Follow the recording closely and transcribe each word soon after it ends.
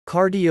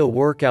Cardio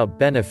workout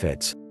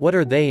benefits, what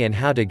are they and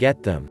how to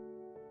get them?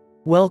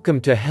 Welcome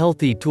to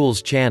Healthy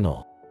Tools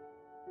channel.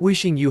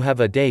 Wishing you have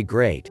a day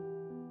great.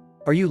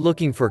 Are you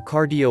looking for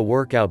cardio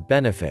workout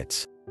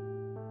benefits?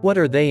 What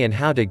are they and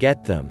how to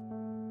get them?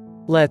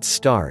 Let's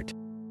start.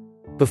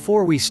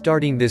 Before we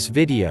starting this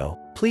video,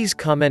 please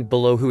comment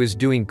below who is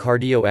doing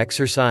cardio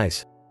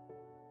exercise.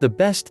 The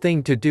best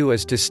thing to do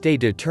is to stay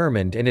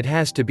determined, and it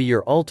has to be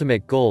your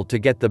ultimate goal to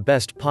get the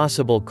best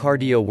possible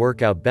cardio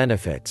workout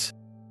benefits.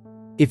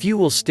 If you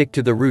will stick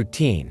to the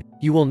routine,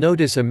 you will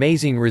notice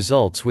amazing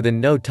results within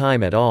no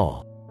time at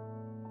all.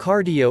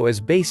 Cardio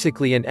is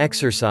basically an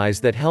exercise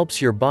that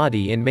helps your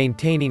body in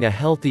maintaining a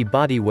healthy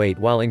body weight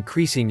while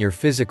increasing your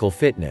physical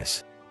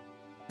fitness.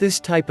 This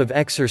type of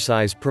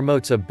exercise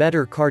promotes a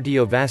better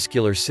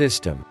cardiovascular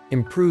system,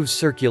 improves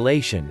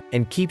circulation,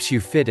 and keeps you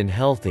fit and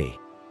healthy.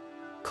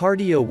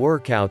 Cardio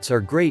workouts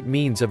are great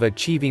means of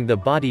achieving the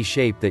body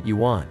shape that you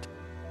want.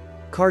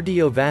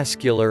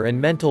 Cardiovascular and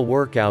mental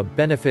workout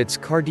benefits.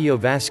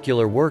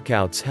 Cardiovascular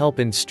workouts help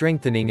in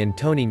strengthening and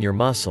toning your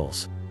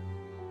muscles.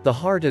 The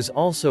heart is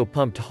also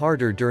pumped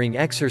harder during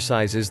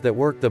exercises that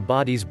work the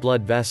body's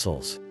blood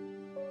vessels.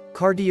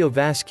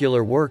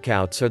 Cardiovascular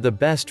workouts are the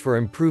best for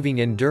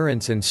improving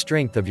endurance and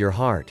strength of your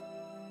heart.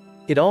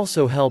 It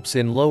also helps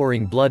in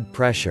lowering blood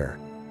pressure.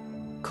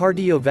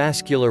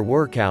 Cardiovascular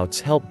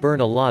workouts help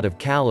burn a lot of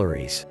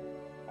calories.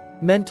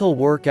 Mental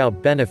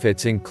workout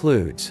benefits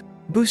includes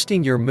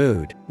boosting your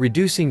mood,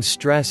 reducing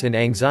stress and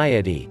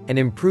anxiety, and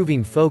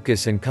improving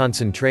focus and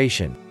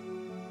concentration.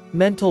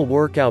 Mental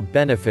workout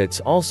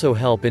benefits also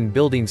help in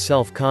building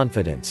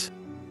self-confidence.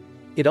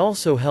 It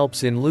also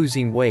helps in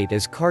losing weight,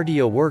 as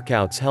cardio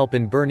workouts help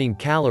in burning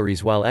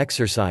calories while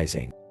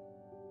exercising.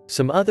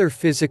 Some other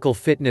physical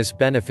fitness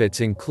benefits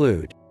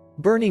include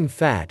burning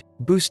fat,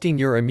 boosting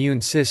your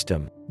immune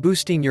system,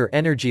 boosting your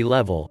energy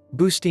level,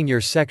 boosting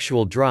your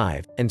sexual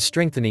drive, and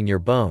strengthening your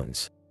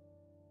bones.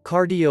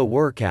 Cardio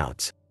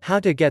workouts. How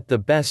to get the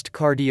best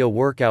cardio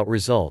workout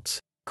results.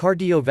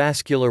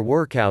 Cardiovascular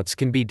workouts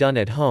can be done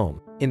at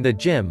home, in the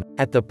gym,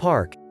 at the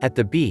park, at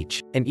the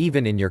beach, and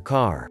even in your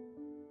car.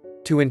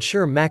 To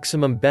ensure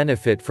maximum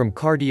benefit from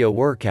cardio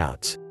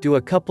workouts, do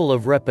a couple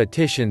of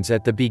repetitions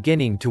at the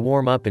beginning to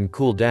warm up and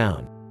cool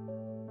down.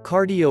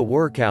 Cardio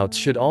workouts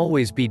should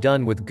always be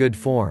done with good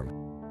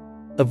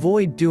form.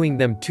 Avoid doing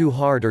them too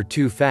hard or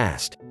too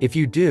fast. If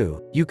you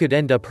do, you could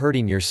end up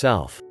hurting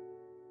yourself.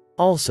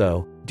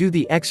 Also, do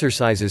the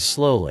exercises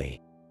slowly.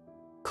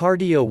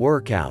 Cardio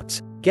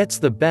workouts gets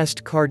the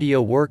best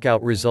cardio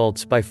workout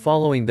results by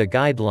following the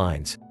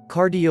guidelines.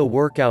 Cardio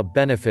workout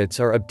benefits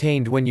are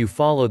obtained when you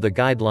follow the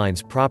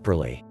guidelines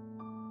properly.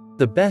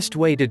 The best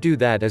way to do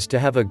that is to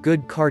have a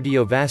good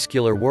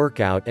cardiovascular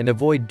workout and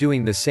avoid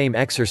doing the same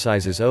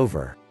exercises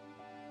over.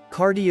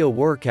 Cardio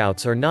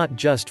workouts are not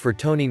just for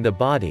toning the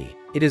body,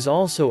 it is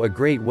also a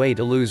great way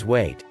to lose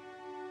weight.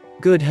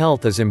 Good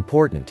health is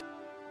important.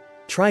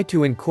 Try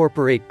to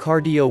incorporate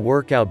cardio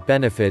workout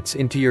benefits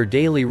into your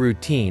daily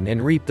routine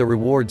and reap the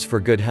rewards for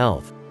good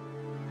health.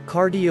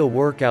 Cardio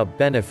workout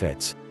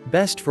benefits.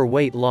 Best for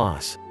weight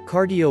loss.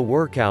 Cardio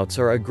workouts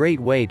are a great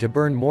way to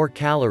burn more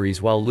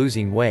calories while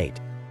losing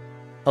weight.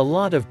 A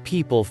lot of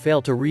people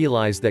fail to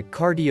realize that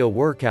cardio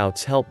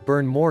workouts help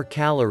burn more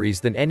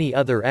calories than any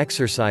other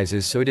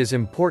exercises, so it is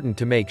important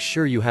to make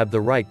sure you have the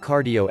right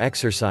cardio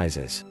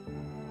exercises.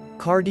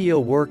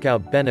 Cardio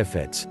workout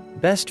benefits.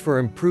 Best for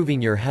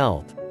improving your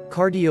health.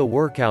 Cardio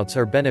workouts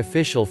are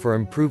beneficial for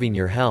improving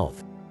your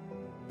health.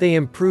 They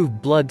improve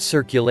blood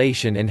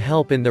circulation and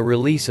help in the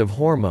release of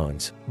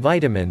hormones,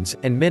 vitamins,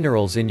 and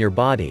minerals in your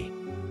body.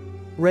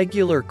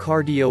 Regular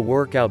cardio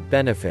workout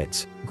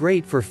benefits.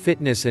 Great for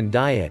fitness and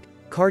diet.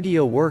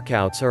 Cardio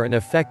workouts are an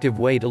effective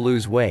way to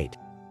lose weight.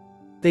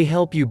 They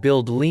help you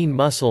build lean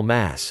muscle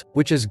mass,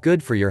 which is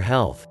good for your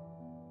health.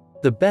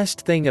 The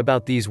best thing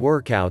about these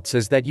workouts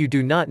is that you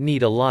do not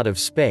need a lot of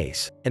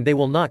space, and they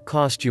will not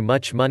cost you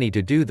much money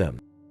to do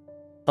them.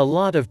 A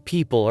lot of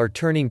people are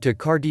turning to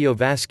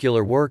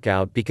cardiovascular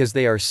workout because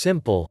they are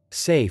simple,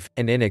 safe,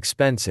 and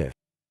inexpensive.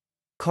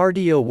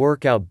 Cardio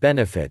workout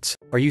benefits.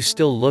 Are you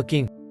still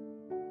looking?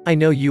 I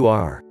know you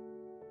are.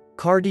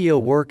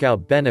 Cardio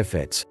workout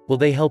benefits. Will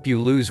they help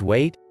you lose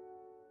weight?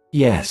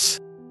 Yes.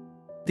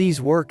 These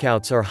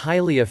workouts are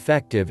highly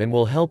effective and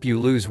will help you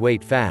lose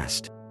weight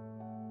fast.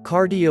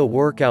 Cardio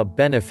workout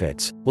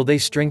benefits. Will they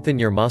strengthen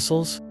your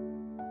muscles?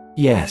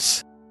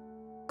 Yes.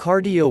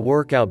 Cardio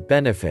workout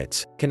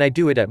benefits. Can I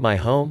do it at my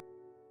home?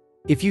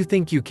 If you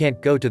think you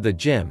can't go to the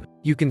gym,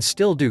 you can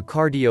still do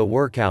cardio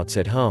workouts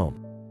at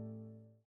home.